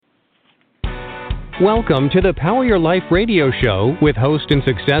Welcome to the Power Your Life radio show with host and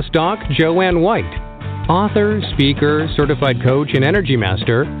success doc Joanne White. Author, speaker, certified coach, and energy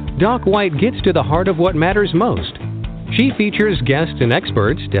master, Doc White gets to the heart of what matters most. She features guests and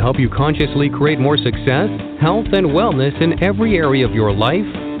experts to help you consciously create more success, health, and wellness in every area of your life,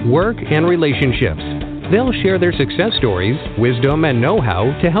 work, and relationships. They'll share their success stories, wisdom, and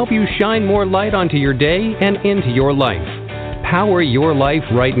know-how to help you shine more light onto your day and into your life. Power your life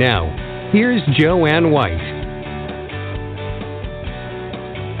right now. Here's Joanne White.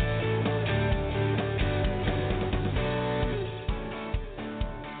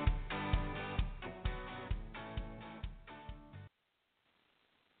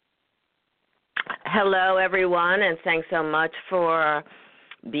 Hello, everyone, and thanks so much for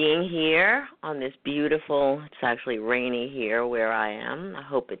being here on this beautiful, it's actually rainy here where I am. I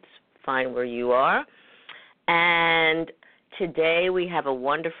hope it's fine where you are. And today we have a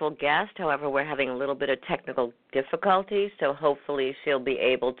wonderful guest. However, we're having a little bit of technical difficulty, so hopefully she'll be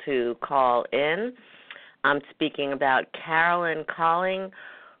able to call in. I'm speaking about Carolyn Colling,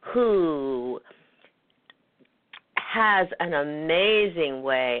 who has an amazing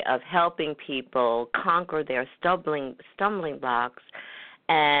way of helping people conquer their stumbling blocks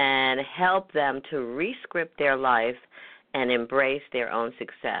and help them to rescript their life and embrace their own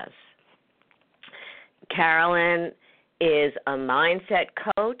success. Carolyn is a mindset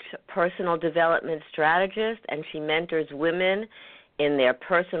coach, personal development strategist, and she mentors women in their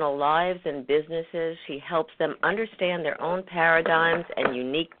personal lives and businesses. She helps them understand their own paradigms and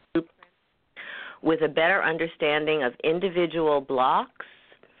unique blueprints with a better understanding of individual blocks,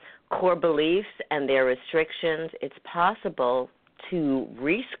 core beliefs, and their restrictions. It's possible to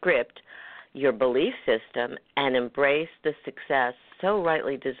rescript your belief system and embrace the success so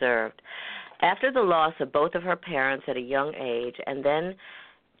rightly deserved. After the loss of both of her parents at a young age and then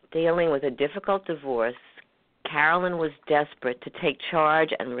dealing with a difficult divorce, Carolyn was desperate to take charge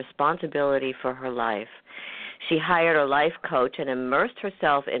and responsibility for her life. She hired a life coach and immersed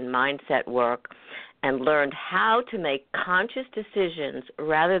herself in mindset work and learned how to make conscious decisions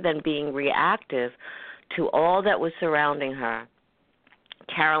rather than being reactive to all that was surrounding her.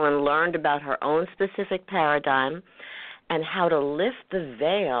 Carolyn learned about her own specific paradigm and how to lift the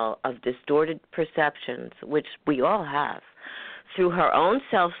veil of distorted perceptions, which we all have. Through her own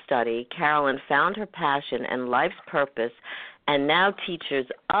self-study, Carolyn found her passion and life's purpose and now teaches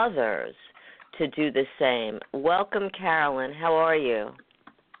others to do the same. Welcome, Carolyn. How are you?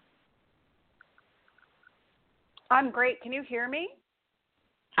 I'm great. Can you hear me?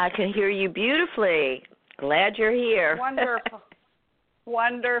 I can hear you beautifully. Glad you're here. Wonderful.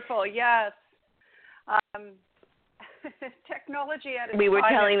 Wonderful, yes. Technology at its we were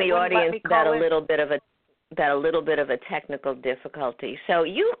telling the audience that a little bit of a technical difficulty. So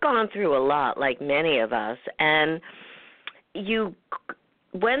you've gone through a lot, like many of us, and you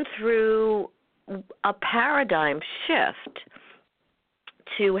went through a paradigm shift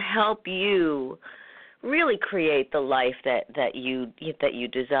to help you really create the life that you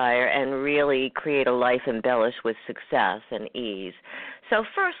desire and really create a life embellished with success and ease. So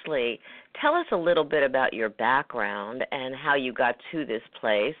firstly, tell us a little bit about your background and how you got to this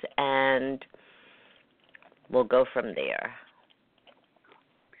place, and we'll go from there.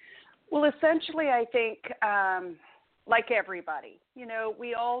 Well, essentially, I think, like everybody,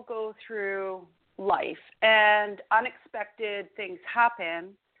 we all go through life, and unexpected things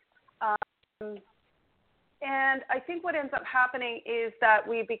happen. And I think what ends up happening is that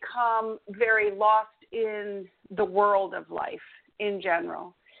we become very lost in the world of life in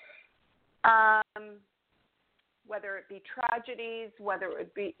general. Whether it be tragedies, whether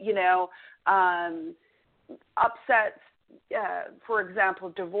it be, upsets, for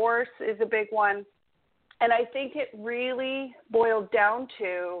example, divorce is a big one. And I think it really boiled down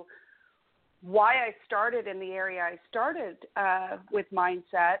to why I started in the area I started with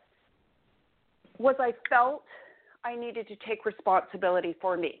mindset was I felt I needed to take responsibility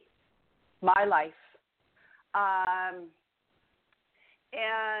for me, my life.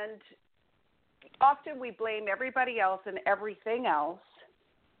 And often we blame everybody else and everything else.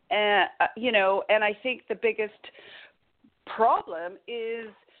 And, and I think the biggest problem is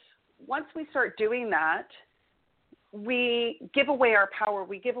once we start doing that, we give away our power.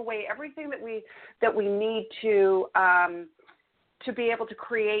 We give away everything that we need to be able to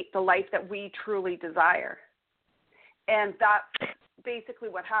create the life that we truly desire. And that's basically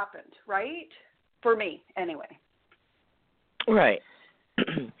what happened, right? For me, anyway. Right.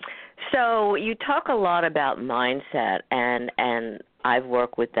 So you talk a lot about mindset and I've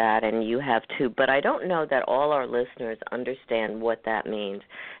worked with that, and you have too, but I don't know that all our listeners understand what that means.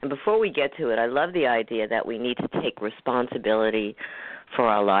 And before we get to it, I love the idea that we need to take responsibility for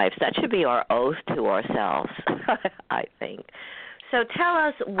our lives. That should be our oath to ourselves, I think. So tell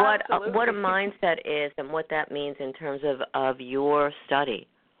us what a mindset is and what that means in terms of your study.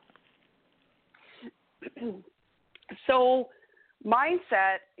 So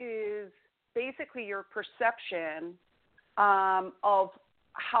mindset is basically your perception of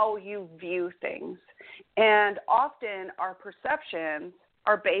how you view things. And often our perceptions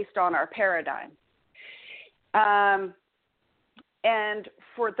are based on our paradigm. And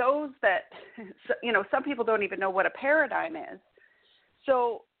for those that, some people don't even know what a paradigm is.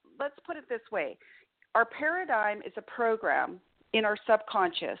 So let's put it this way. Our paradigm is a program in our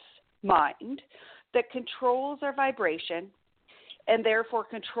subconscious mind that controls our vibration and therefore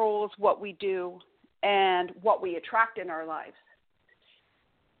controls what we do and what we attract in our lives.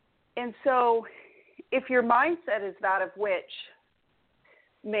 And so if your mindset is that of which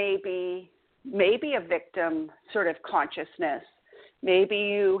maybe a victim sort of consciousness, maybe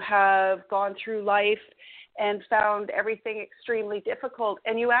you have gone through life and found everything extremely difficult,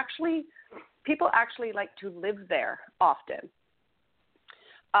 and people actually like to live there often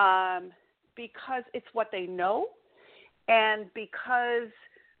because it's what they know and because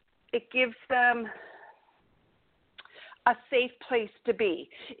it gives them a safe place to be.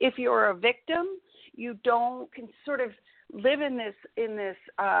 If you're a victim, you can sort of live in this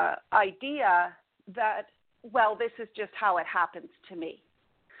idea that, well, this is just how it happens to me.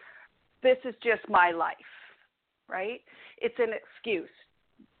 This is just my life, right? It's an excuse,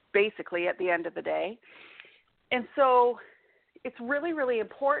 basically, at the end of the day. And so it's really, really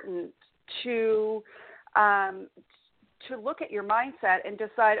important to look at your mindset and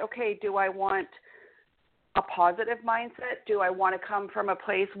decide, okay, do I want a positive mindset? Do I want to come from a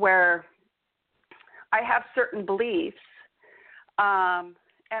place where I have certain beliefs and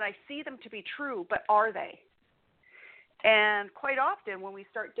I see them to be true, but are they? And quite often when we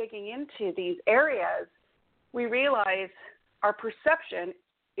start digging into these areas, we realize our perception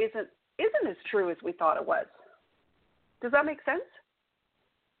isn't as true as we thought it was. Does that make sense?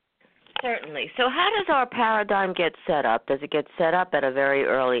 Certainly. So how does our paradigm get set up? Does it get set up at a very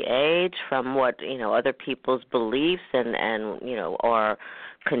early age from what, other people's beliefs and our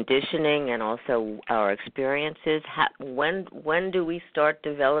conditioning and also our experiences? When do we start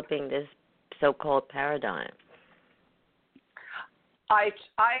developing this so-called paradigm?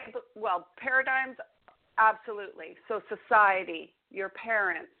 Well, paradigms, absolutely. So society, your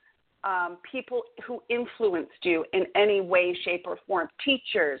parents, people who influenced you in any way, shape, or form,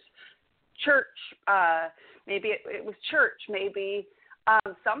 teachers, church, maybe it was church, maybe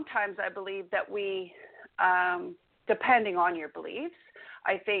sometimes I believe that we, depending on your beliefs,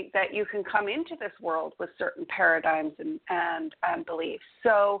 I think that you can come into this world with certain paradigms and beliefs.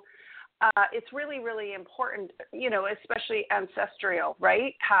 So it's really, really important, especially ancestral,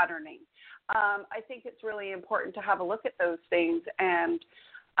 right, patterning. I think it's really important to have a look at those things and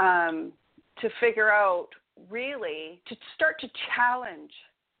to figure out, really, to start to challenge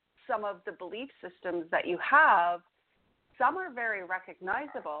some of the belief systems that you have. Some are very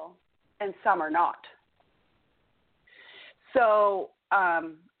recognizable and some are not. So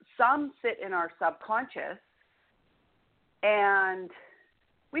some sit in our subconscious and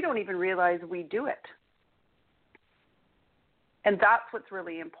we don't even realize we do it. And that's what's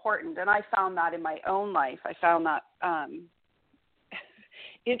really important. And I found that in my own life. I found that,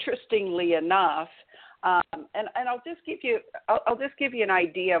 interestingly enough, and I'll just give you an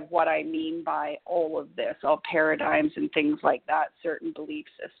idea of what I mean by all of this, all paradigms and things like that, certain belief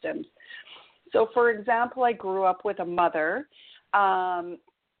systems. So, for example, I grew up with a mother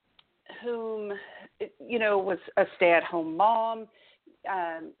whom, was a stay-at-home mom,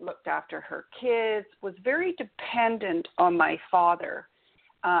 looked after her kids, was very dependent on my father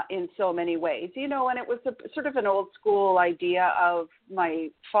in so many ways, and it was sort of an old school idea of my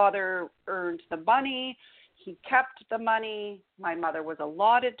father earned the money, he kept the money, my mother was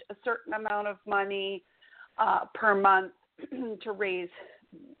allotted a certain amount of money per month to raise,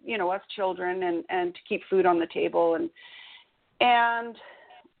 us children and to keep food on the table. And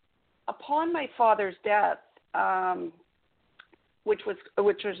upon my father's death, which was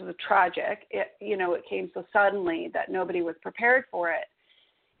tragic, it came so suddenly that nobody was prepared for it.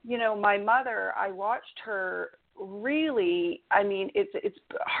 My mother, I watched her really, it's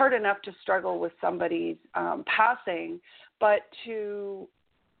hard enough to struggle with somebody's passing, but to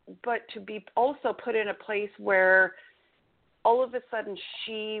be also put in a place where all of a sudden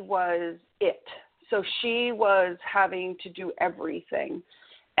she was it. So she was having to do everything,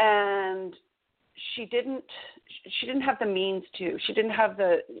 and she didn't have the means to. She didn't have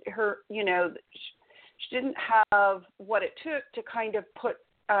she didn't have what it took to kind of put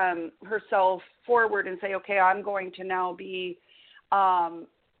herself forward and say, okay, I'm going to now be, I'm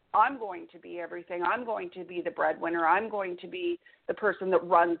going to be everything. I'm going to be the breadwinner. I'm going to be the person that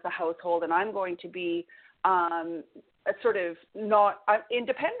runs the household, and I'm going to be sort of not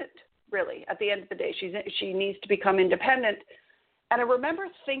independent, really. At the end of the day, she needs to become independent. And I remember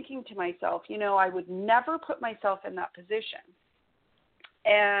thinking to myself, I would never put myself in that position.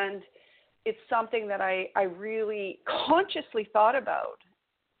 And it's something that I really consciously thought about.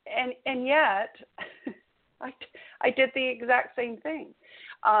 And yet I did the exact same thing.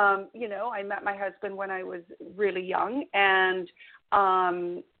 I met my husband when I was really young, and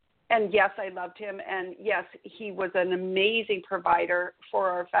yes, I loved him, and yes, he was an amazing provider for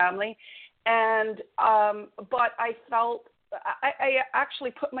our family. And but I felt I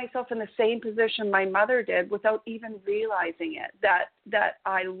actually put myself in the same position my mother did without even realizing it, that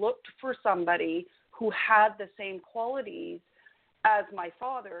I looked for somebody who had the same qualities as my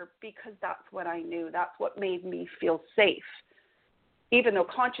father, because that's what I knew. That's what made me feel safe. Even though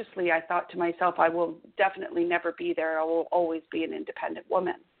consciously I thought to myself, I will definitely never be there. I will always be an independent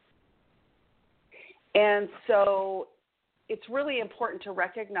woman. And so it's really important to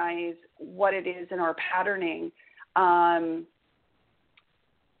recognize what it is in our patterning,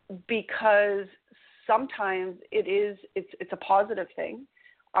 because sometimes it's a positive thing.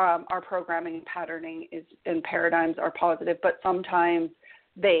 Our programming and patterning and paradigms are positive, but sometimes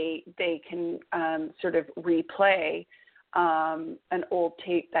they can sort of replay an old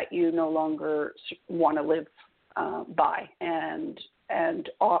tape that you no longer want to live by. And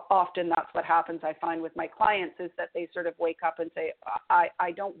often that's what happens, I find, with my clients, is that they sort of wake up and say,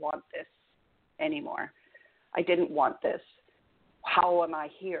 I don't want this anymore. I didn't want this. How am I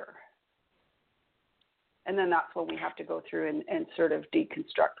here? And then that's when we have to go through and sort of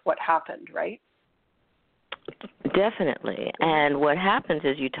deconstruct what happened, right? Definitely. And what happens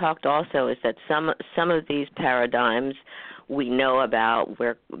is, you talked also, is that some of these paradigms we know about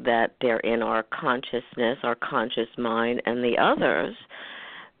that they're in our consciousness, our conscious mind, and the others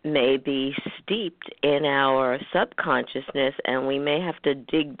may be steeped in our subconsciousness, and we may have to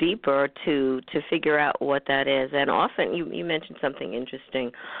dig deeper to figure out what that is. And often, you mentioned something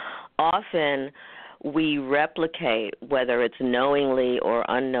interesting, often we replicate, whether it's knowingly or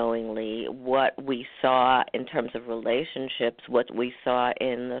unknowingly, what we saw in terms of relationships, what we saw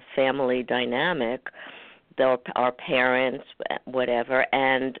in the family dynamic, our parents, whatever.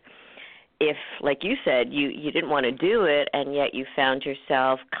 And if, like you said, you didn't want to do it, and yet you found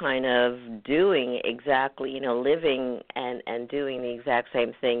yourself kind of doing exactly, living and doing the exact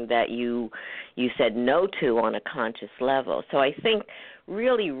same thing that you said no to on a conscious level. So I think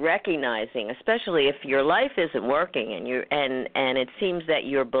really recognizing, especially if your life isn't working and it seems that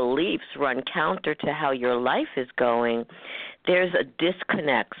your beliefs run counter to how your life is going, there's a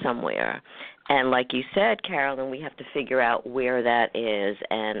disconnect somewhere. And like you said, Carolyn, we have to figure out where that is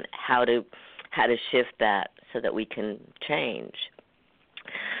and how to shift that so that we can change.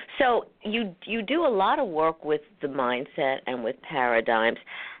 So you do a lot of work with the mindset and with paradigms.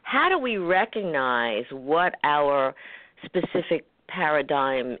 How do we recognize what our specific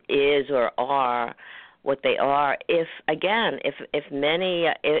paradigm is or are, what they are, if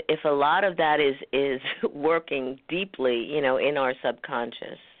a lot of that is working deeply, in our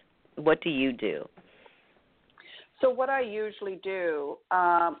subconscious? What do you do? So what I usually do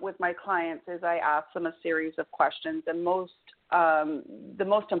with my clients is I ask them a series of questions, and the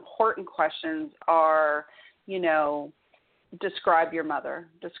most important questions are, describe your mother,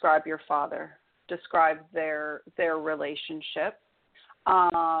 describe your father, describe their relationship.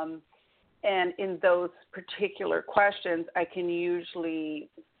 And in those particular questions, I can usually,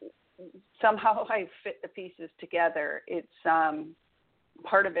 somehow I fit the pieces together. It's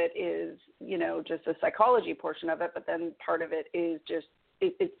part of it is, just the psychology portion of it, but then part of it is just,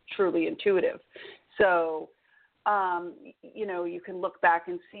 it's truly intuitive. So, you can look back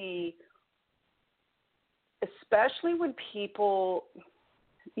and see, especially when people,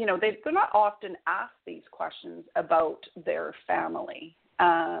 they're not often asked these questions about their family,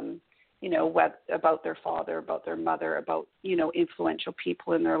 about their father, about their mother, about, influential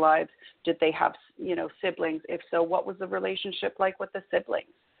people in their lives. Did they have, siblings? If so, what was the relationship like with the siblings?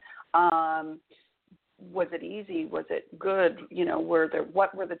 Was it easy? Was it good?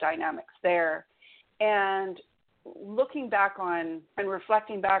 What were the dynamics there? And looking back on and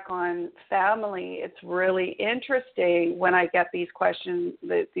reflecting back on family, it's really interesting when I get these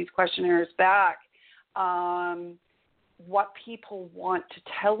questionnaires back, what people want to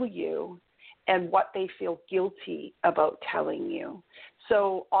tell you and what they feel guilty about telling you.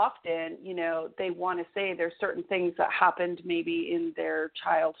 So often, they want to say there's certain things that happened maybe in their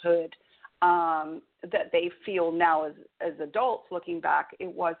childhood that they feel now as adults looking back,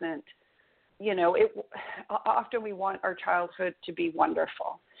 it wasn't, often we want our childhood to be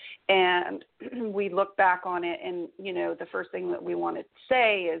wonderful. And we look back on it and, the first thing that we want to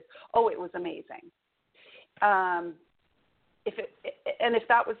say is, oh, it was amazing. If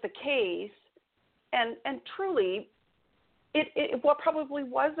that was the case, and truly, it what probably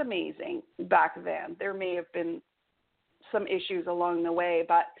was amazing back then. There may have been some issues along the way,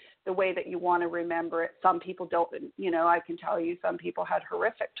 but the way that you want to remember it, some people don't. I can tell you, some people had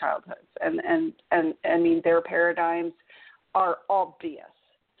horrific childhoods, and I mean, their paradigms are obvious.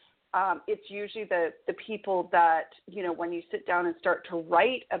 It's usually the people that, when you sit down and start to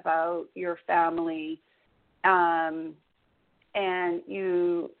write about your family, and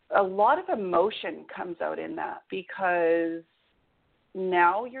a lot of emotion comes out in that, because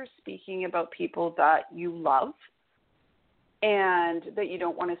now you're speaking about people that you love and that you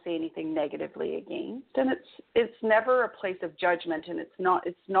don't want to say anything negatively against. And it's never a place of judgment, and it's not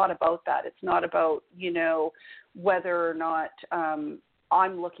about that. It's not about, whether or not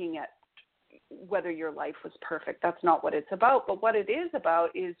I'm looking at whether your life was perfect. That's not what it's about. But what it is about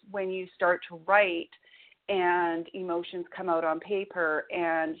is when you start to write and emotions come out on paper,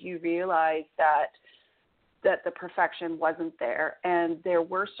 and you realize that the perfection wasn't there, and there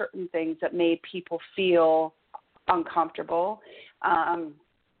were certain things that made people feel uncomfortable.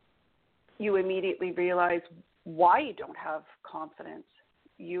 You immediately realize why you don't have confidence.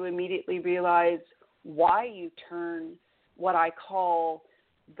 You immediately realize why you turn what I call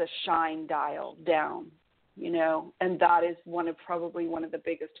the shine dial down, and that is probably one of the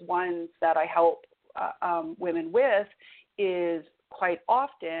biggest ones that I help women with, is quite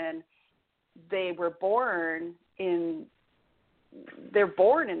often they're born in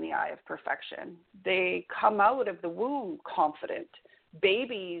the eye of perfection. They come out of the womb confident.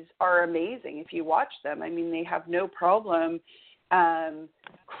 Babies are amazing if you watch them. I mean, they have no problem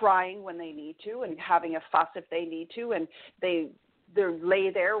crying when they need to and having a fuss if they need to, and they lay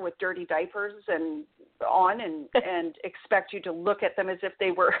there with dirty diapers and expect you to look at them as if they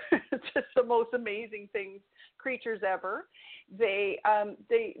were just the most amazing creatures ever. They have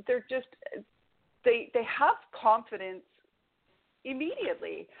confidence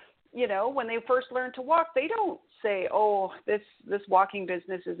immediately. When they first learn to walk, they don't say, oh, this walking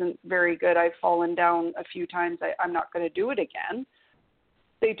business isn't very good. I've fallen down a few times. I'm not going to do it again.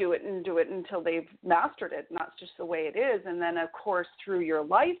 They do it until they've mastered it, and that's just the way it is. And then, of course, through your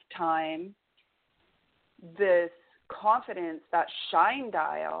lifetime, this confidence, that shine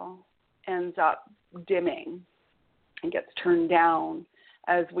dial, ends up dimming and gets turned down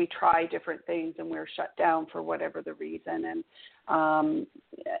as we try different things and we're shut down for whatever the reason. And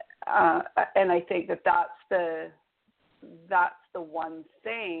I think that's the one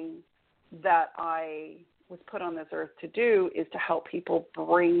thing that I was put on this earth to do, is to help people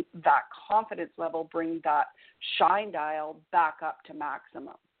bring that confidence level, bring that shine dial back up to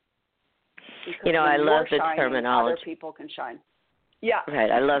maximum. Because I love the shining, terminology. Other people can shine. Yeah. Right.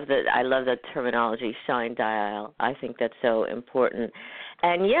 I love the terminology, shine dial. I think that's so important.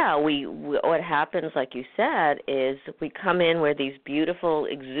 And yeah, what happens, like you said, is we come in, we're these beautiful,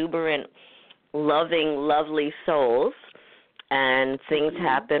 exuberant, loving, lovely souls. And things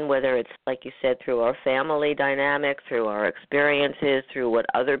happen, whether it's, like you said, through our family dynamic, through our experiences, through what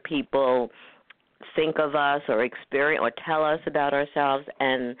other people think of us or experience or tell us about ourselves,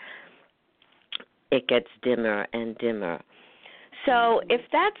 and it gets dimmer and dimmer. So if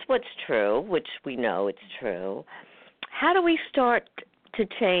that's what's true, which we know it's true, how do we start to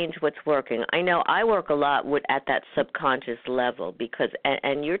change what's working? I know I work a lot at that subconscious level, because,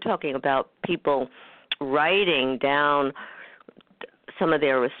 and you're talking about people writing down some of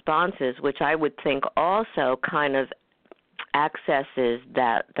their responses, which I would think also kind of accesses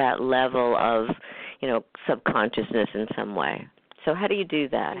that level of, subconsciousness in some way. So how do you do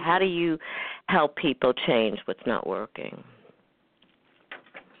that? How do you help people change what's not working?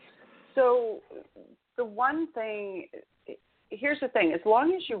 So the one thing, here's the thing, as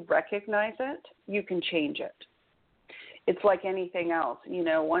long as you recognize it, you can change it. It's like anything else,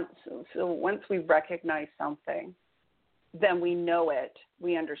 once we recognize something, then we know it,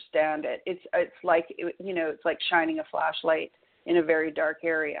 we understand it. It's like, it's like shining a flashlight in a very dark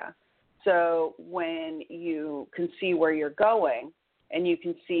area. So when you can see where you're going and you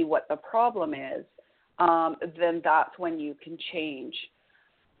can see what the problem is, then that's when you can change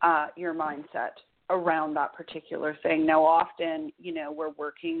your mindset around that particular thing. Now, often, we're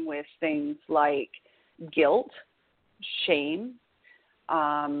working with things like guilt, shame,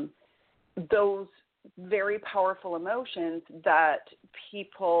 those very powerful emotions that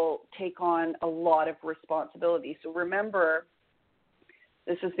people take on a lot of responsibility. So remember,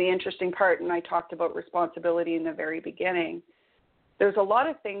 this is the interesting part, and I talked about responsibility in the very beginning. There's a lot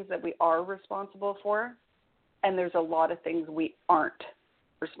of things that we are responsible for, and there's a lot of things we aren't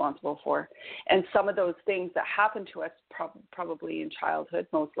responsible for. And some of those things that happen to us probably in childhood,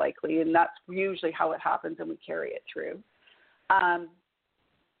 most likely, and that's usually how it happens, and we carry it through.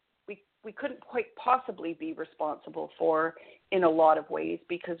 We couldn't quite possibly be responsible for in a lot of ways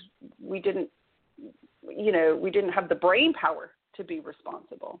because we didn't have the brain power to be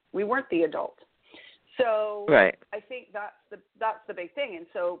responsible. We weren't the adult. So right. I think that's the big thing. And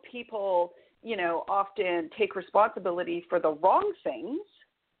so people, often take responsibility for the wrong things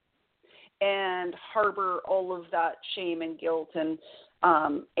and harbor all of that shame and guilt and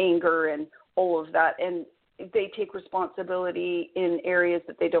anger and all of that. And they take responsibility in areas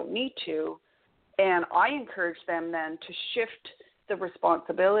that they don't need to. And I encourage them then to shift the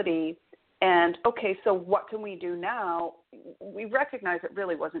responsibility. And, okay, so what can we do now? We recognize it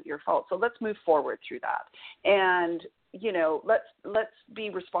really wasn't your fault. So let's move forward through that. And, let's be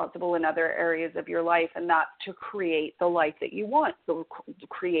responsible in other areas of your life, and that's to create the life that you want, so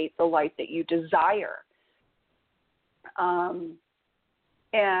create the life that you desire. And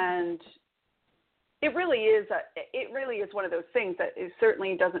it really is one of those things that it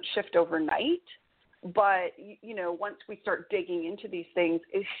certainly doesn't shift overnight. But, once we start digging into these things,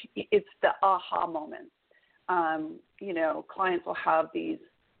 it's the aha moments. Clients will have these,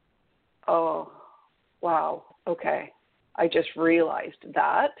 oh, wow, okay, I just realized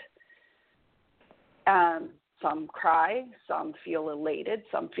that. Some cry, some feel elated,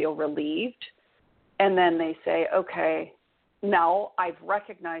 some feel relieved. And then they say, okay, now I've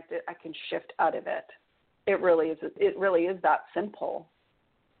recognized it, I can shift out of it. It really is that simple.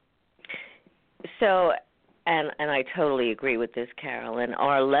 So, and I totally agree with this, Carolyn.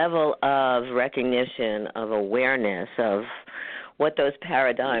 Our level of recognition, of awareness of what those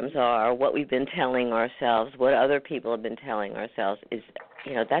paradigms are, what we've been telling ourselves, what other people have been telling ourselves is,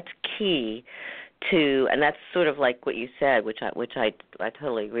 that's key to, and that's sort of like what you said, which I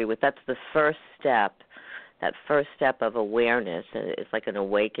totally agree with. That's the first step. That first step of awareness is like an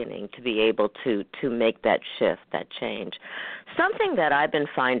awakening to be able to make that shift, that change. Something that I've been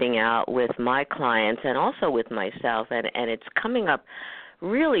finding out with my clients and also with myself, and it's coming up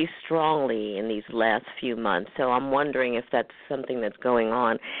really strongly in these last few months. So I'm wondering if that's something that's going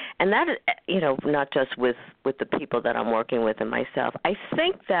on. And that, not just with the people that I'm working with and myself. I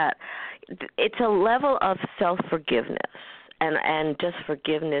think that it's a level of self-forgiveness. And just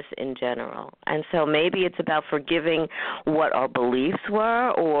forgiveness in general. And so maybe it's about forgiving what our beliefs were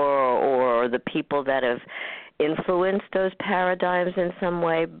or the people that have influenced those paradigms in some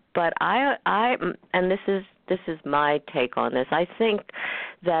way. But I and this is my take on this. I think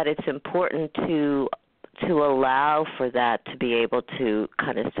that it's important to allow for that to be able to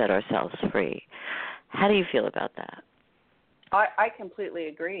kind of set ourselves free. How do you feel about that? I completely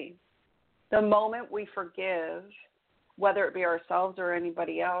agree. The moment we forgive, whether it be ourselves or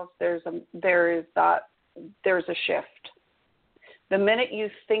anybody else, there's a shift. The minute you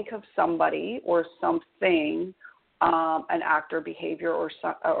think of somebody or something, an act or behavior or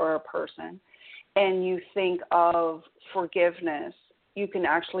a person, and you think of forgiveness, you can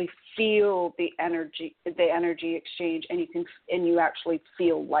actually feel the energy exchange, and you actually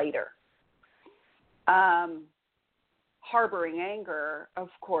feel lighter. Harboring anger, of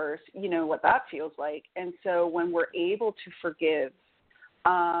course, you know what that feels like. And so when we're able to forgive,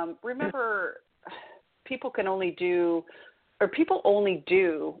 remember, people only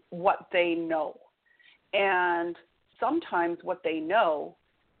do what they know. And sometimes what they know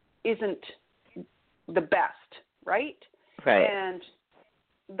isn't the best, right? Right. And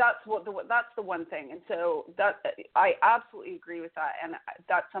that's the one thing. And so that I absolutely agree with that. And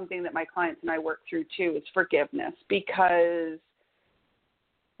that's something that my clients and I work through too, is forgiveness, because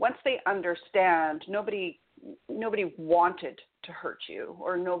once they understand, nobody wanted to hurt you,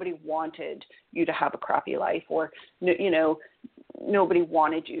 or nobody wanted you to have a crappy life, or, nobody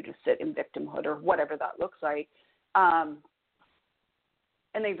wanted you to sit in victimhood or whatever that looks like. And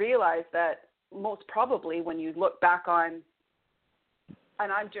they realize that most probably when you look back on,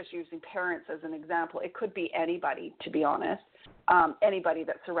 and I'm just using parents as an example, it could be anybody, to be honest, anybody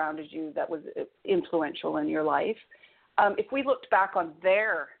that surrounded you that was influential in your life. If we looked back on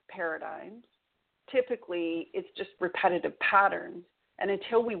their paradigms, typically it's just repetitive patterns, And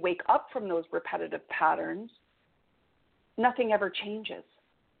until we wake up from those repetitive patterns, nothing ever changes.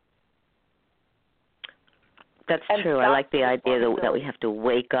 That's true. I like the idea that we have to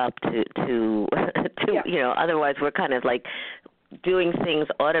wake up to otherwise we're kind of like doing things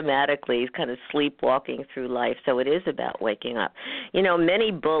automatically, kind of sleepwalking through life. So it is about waking up. Many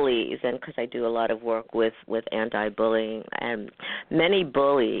bullies, and because I do a lot of work with anti-bullying, and many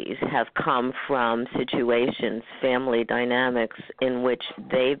bullies have come from situations, family dynamics in which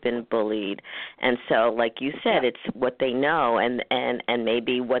they've been bullied. And so, like you said, it's what they know and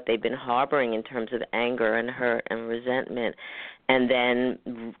maybe what they've been harboring in terms of anger and hurt and resentment, and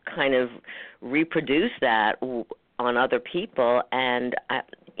then kind of reproduce that on other people. And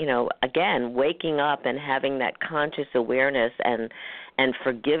again, waking up and having that conscious awareness and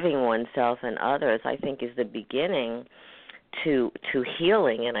forgiving oneself and others, I think, is the beginning to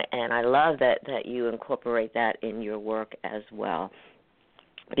healing. And I love that you incorporate that in your work as well,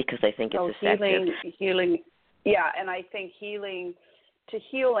 because I think it's effective. Healing, yeah. And I think to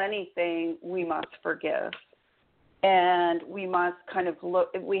heal anything, we must forgive, and we must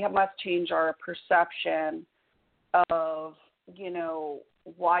must change our perception of,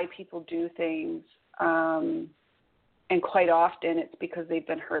 why people do things. And quite often it's because they've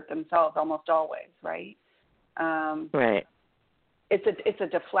been hurt themselves, almost always, right? Right. It's a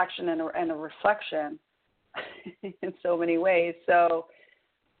deflection and a reflection in so many ways. So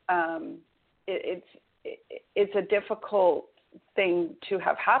it's a difficult thing to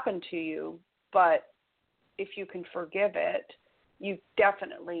have happened to you, but if you can forgive it, you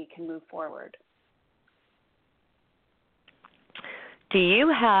definitely can move forward. Do you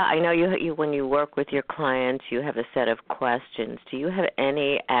have, I know you when you work with your clients, you have a set of questions. Do you have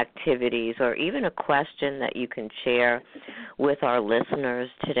any activities or even a question that you can share with our listeners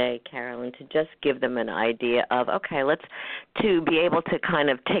today, Carolyn, to just give them an idea of, to be able to kind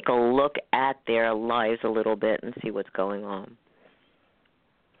of take a look at their lives a little bit and see what's going on?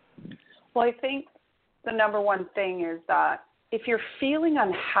 Well, I think the number one thing is that if you're feeling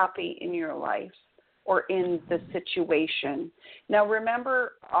unhappy in your life, or in the situation. Now,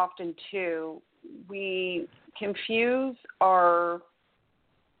 remember, often, too, we confuse our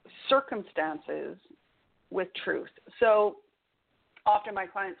circumstances with truth. So often my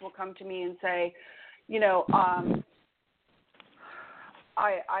clients will come to me and say,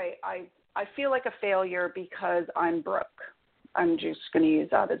 I feel like a failure because I'm broke. I'm just going to use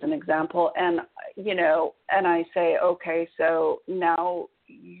that as an example. And, and I say, okay, so now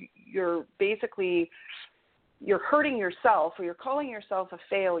you're hurting yourself, or you're calling yourself a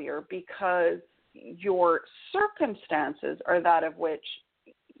failure because your circumstances are that of which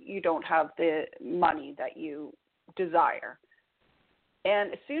you don't have the money that you desire.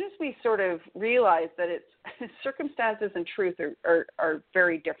 And as soon as we sort of realize that it's circumstances and truth are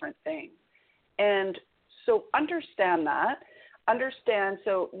very different things. And so understand that.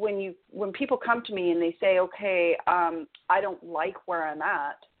 So when people come to me and they say, okay, I don't like where I'm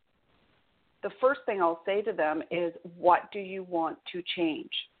at, the first thing I'll say to them is, what do you want to change?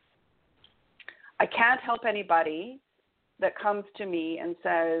 I can't help anybody that comes to me and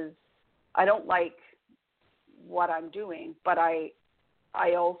says, I don't like what I'm doing, but I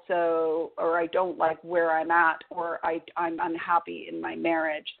don't like where I'm at, or I'm unhappy in my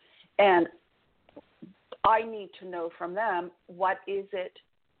marriage. And I need to know from them, what is it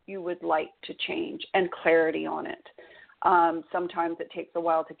you would like to change, and clarity on it. Sometimes it takes a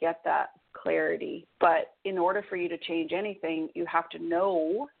while to get that clarity, but in order for you to change anything, you have to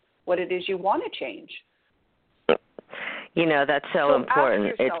know what it is you want to change. That's so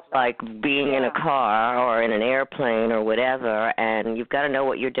important. It's like being in a car or in an airplane or whatever, and you've got to know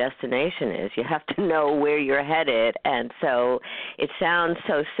what your destination is. You have to know where you're headed, and so it sounds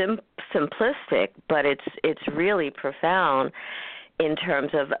so simplistic, but it's really profound in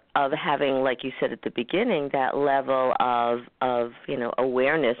terms of having, like you said at the beginning, that level of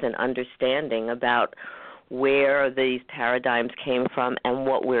awareness and understanding about where these paradigms came from and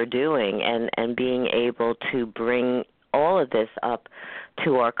what we're doing, and being able to bring all of this up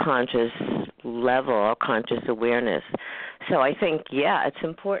to our conscious level, our conscious awareness. So I think, it's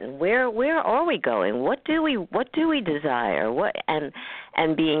important. Where are we going? What do we desire?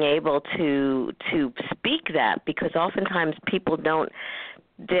 And being able to speak that, because oftentimes people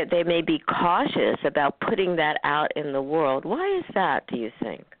they may be cautious about putting that out in the world. Why is that, do you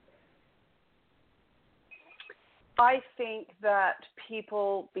think? I think that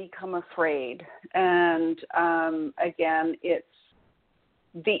people become afraid, and again, it's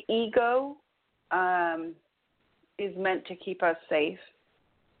the ego is meant to keep us safe,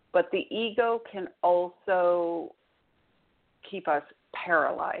 but the ego can also keep us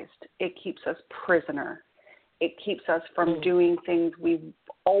paralyzed. It keeps us prisoner. It keeps us from doing things we've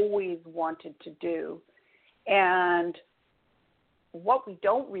always wanted to do. And what we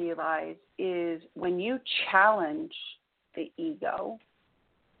don't realize is when you challenge the ego,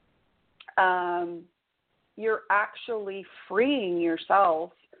 you're actually freeing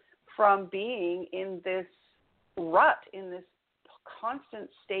yourself from being in this rut, in this constant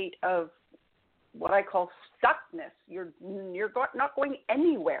state of what I call stuckness. You're not going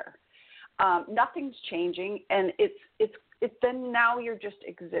anywhere. Nothing's changing, and it's then now you're just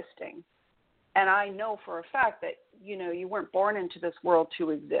existing. And I know for a fact that, you weren't born into this world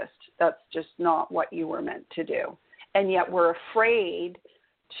to exist. That's just not what you were meant to do. And yet we're afraid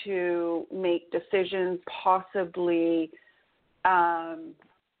to make decisions, possibly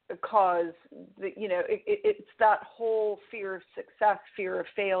because, it's that whole fear of success, fear of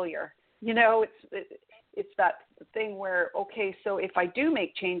failure. It's that thing where, okay, so if I do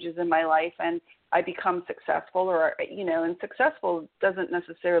make changes in my life and I become successful, or, and successful doesn't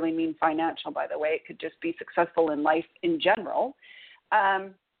necessarily mean financial, by the way. It could just be successful in life in general.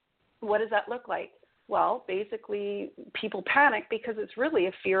 What does that look like? Well, basically, people panic because it's really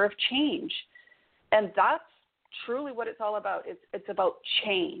a fear of change. And that's truly what it's all about. It's about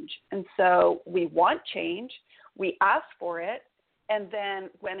change. And so we want change. We ask for it. And then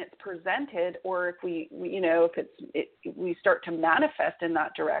when it's presented, or if we start to manifest in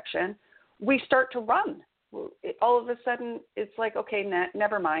that direction, we start to run. All of a sudden, it's like, okay,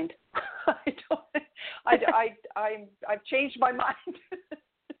 never mind. I've changed my mind.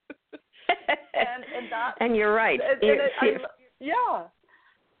 and you're right. Yeah.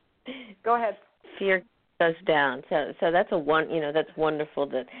 Go ahead. Fear goes down. So that's that's wonderful.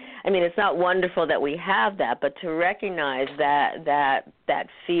 It's not wonderful that we have that, but to recognize that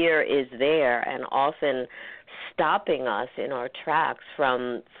fear is there and often stopping us in our tracks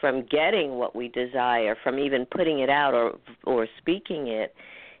from getting what we desire, from even putting it out or speaking it.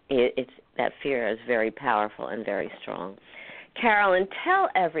 It's that fear is very powerful and very strong. Carolyn, tell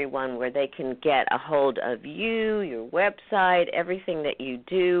everyone where they can get a hold of you, your website, everything that you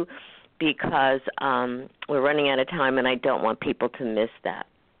do, because we're running out of time and I don't want people to miss that.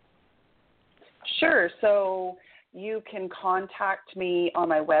 Sure. So you can contact me on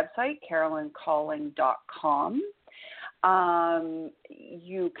my website, carolyncolling.com.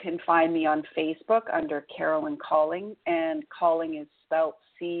 You can find me on Facebook under Carolyn Colling, and Colling is spelled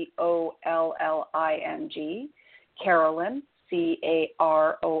Colling, Carolyn, Carolym.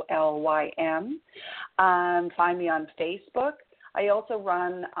 Find me on Facebook. I also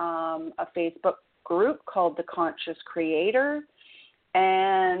run a Facebook group called The Conscious Creator,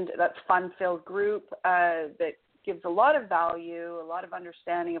 and that's a fun-filled group that gives a lot of value, a lot of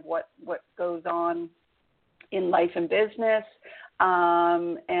understanding of what goes on in life and business,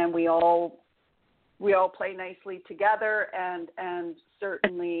 and we all play nicely together and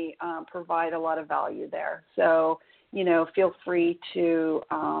certainly provide a lot of value there. So, feel free to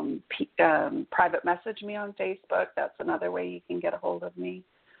private message me on Facebook. That's another way you can get a hold of me.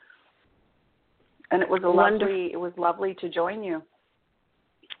 And it was lovely to join you.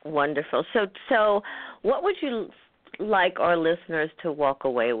 Wonderful. So what would you like our listeners to walk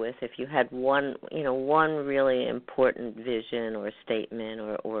away with if you had one really important vision or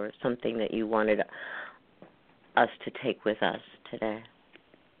statement or something that you wanted us to take with us today?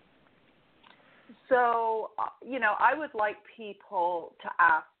 So, I would like people to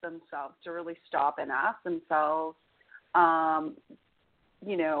ask themselves, to really stop and ask themselves, are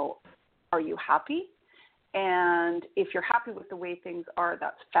you happy? And if you're happy with the way things are,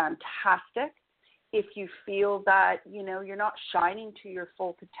 that's fantastic. If you feel that, you're not shining to your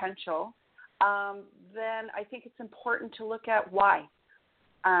full potential, then I think it's important to look at why.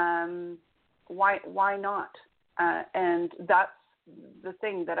 Why not? And that's the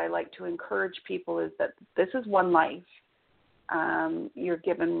thing that I like to encourage people is that this is one life. You're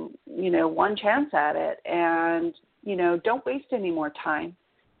given, one chance at it, and, don't waste any more time.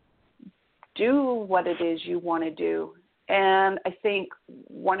 Do what it is you want to do. And I think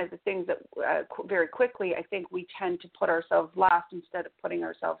one of the things that very quickly, I think we tend to put ourselves last instead of putting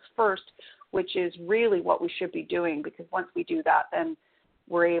ourselves first, which is really what we should be doing, because once we do that, then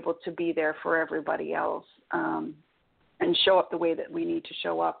we're able to be there for everybody else and show up the way that we need to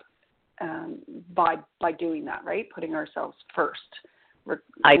show up by doing that, right? Putting ourselves first.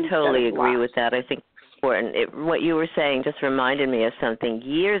 I totally agree with that. I think important. What you were saying just reminded me of something.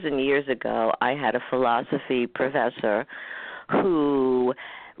 Years and years ago, I had a philosophy professor who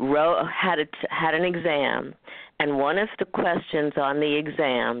had an exam, and one of the questions on the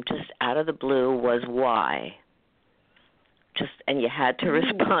exam, just out of the blue, was why. and you had to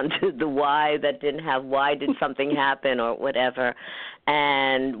respond to the why that didn't have why did something happen or whatever.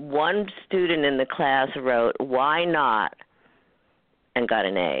 And one student in the class wrote, why not? And got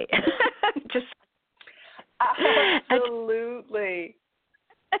an A. Just absolutely.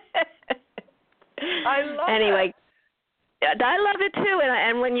 I love it. I love it too,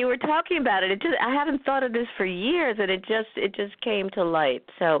 and when you were talking about it, I haven't thought of this for years, and it just came to light.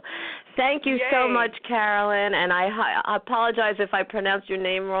 So, thank you so much, Carolyn, and I apologize if I pronounced your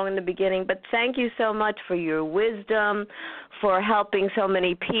name wrong in the beginning, but thank you so much for your wisdom, for helping so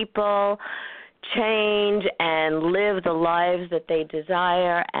many people change and live the lives that they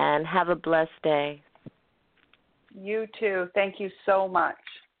desire, and have a blessed day. You too. Thank you so much.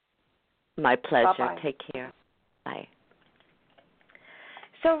 My pleasure. Bye-bye. Take care. Bye.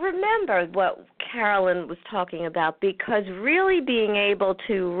 So remember what Carolyn was talking about, because really being able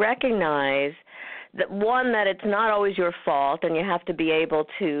to recognize that, one, that it's not always your fault, and you have to be able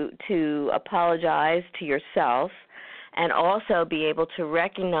to apologize to yourself, and also be able to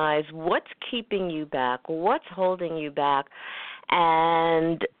recognize what's keeping you back, what's holding you back,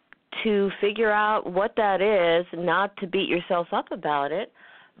 and to figure out what that is, not to beat yourself up about it,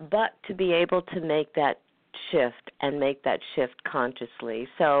 but to be able to make that shift and make that shift consciously.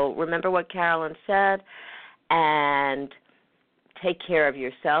 So remember what Carolyn said, and take care of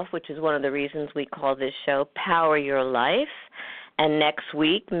yourself, which is one of the reasons we call this show Power Your Life. And next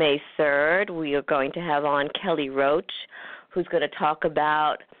week, May 3rd, we are going to have on Kelly Roach, who's going to talk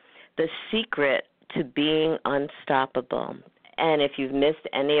about the secret to being unstoppable. And if you've missed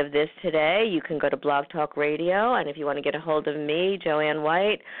any of this today, you can go to Blog Talk Radio. And if you want to get a hold of me, Joanne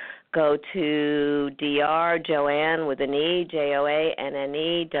White, go to Dr. Joanne with an E,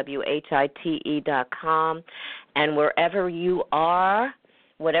 JoanneWhite.com. And wherever you are,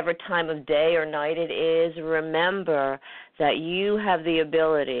 whatever time of day or night it is, remember that you have the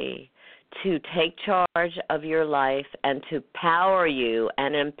ability to take charge of your life and to power you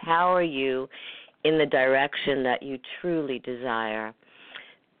and empower you in the direction that you truly desire.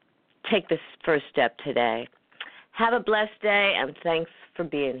 Take this first step today. Have a blessed day, and thanks for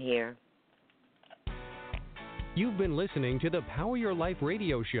being here. You've been listening to the Power Your Life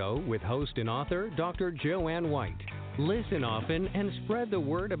radio show with host and author Dr. Joanne White. Listen often and spread the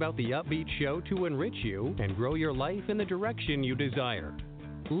word about the upbeat show to enrich you and grow your life in the direction you desire.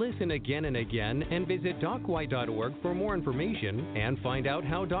 Listen again and again, and visit docwhite.org for more information and find out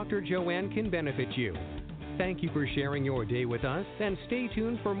how Dr. Joanne can benefit you. Thank you for sharing your day with us, and stay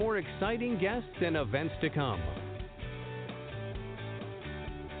tuned for more exciting guests and events to come.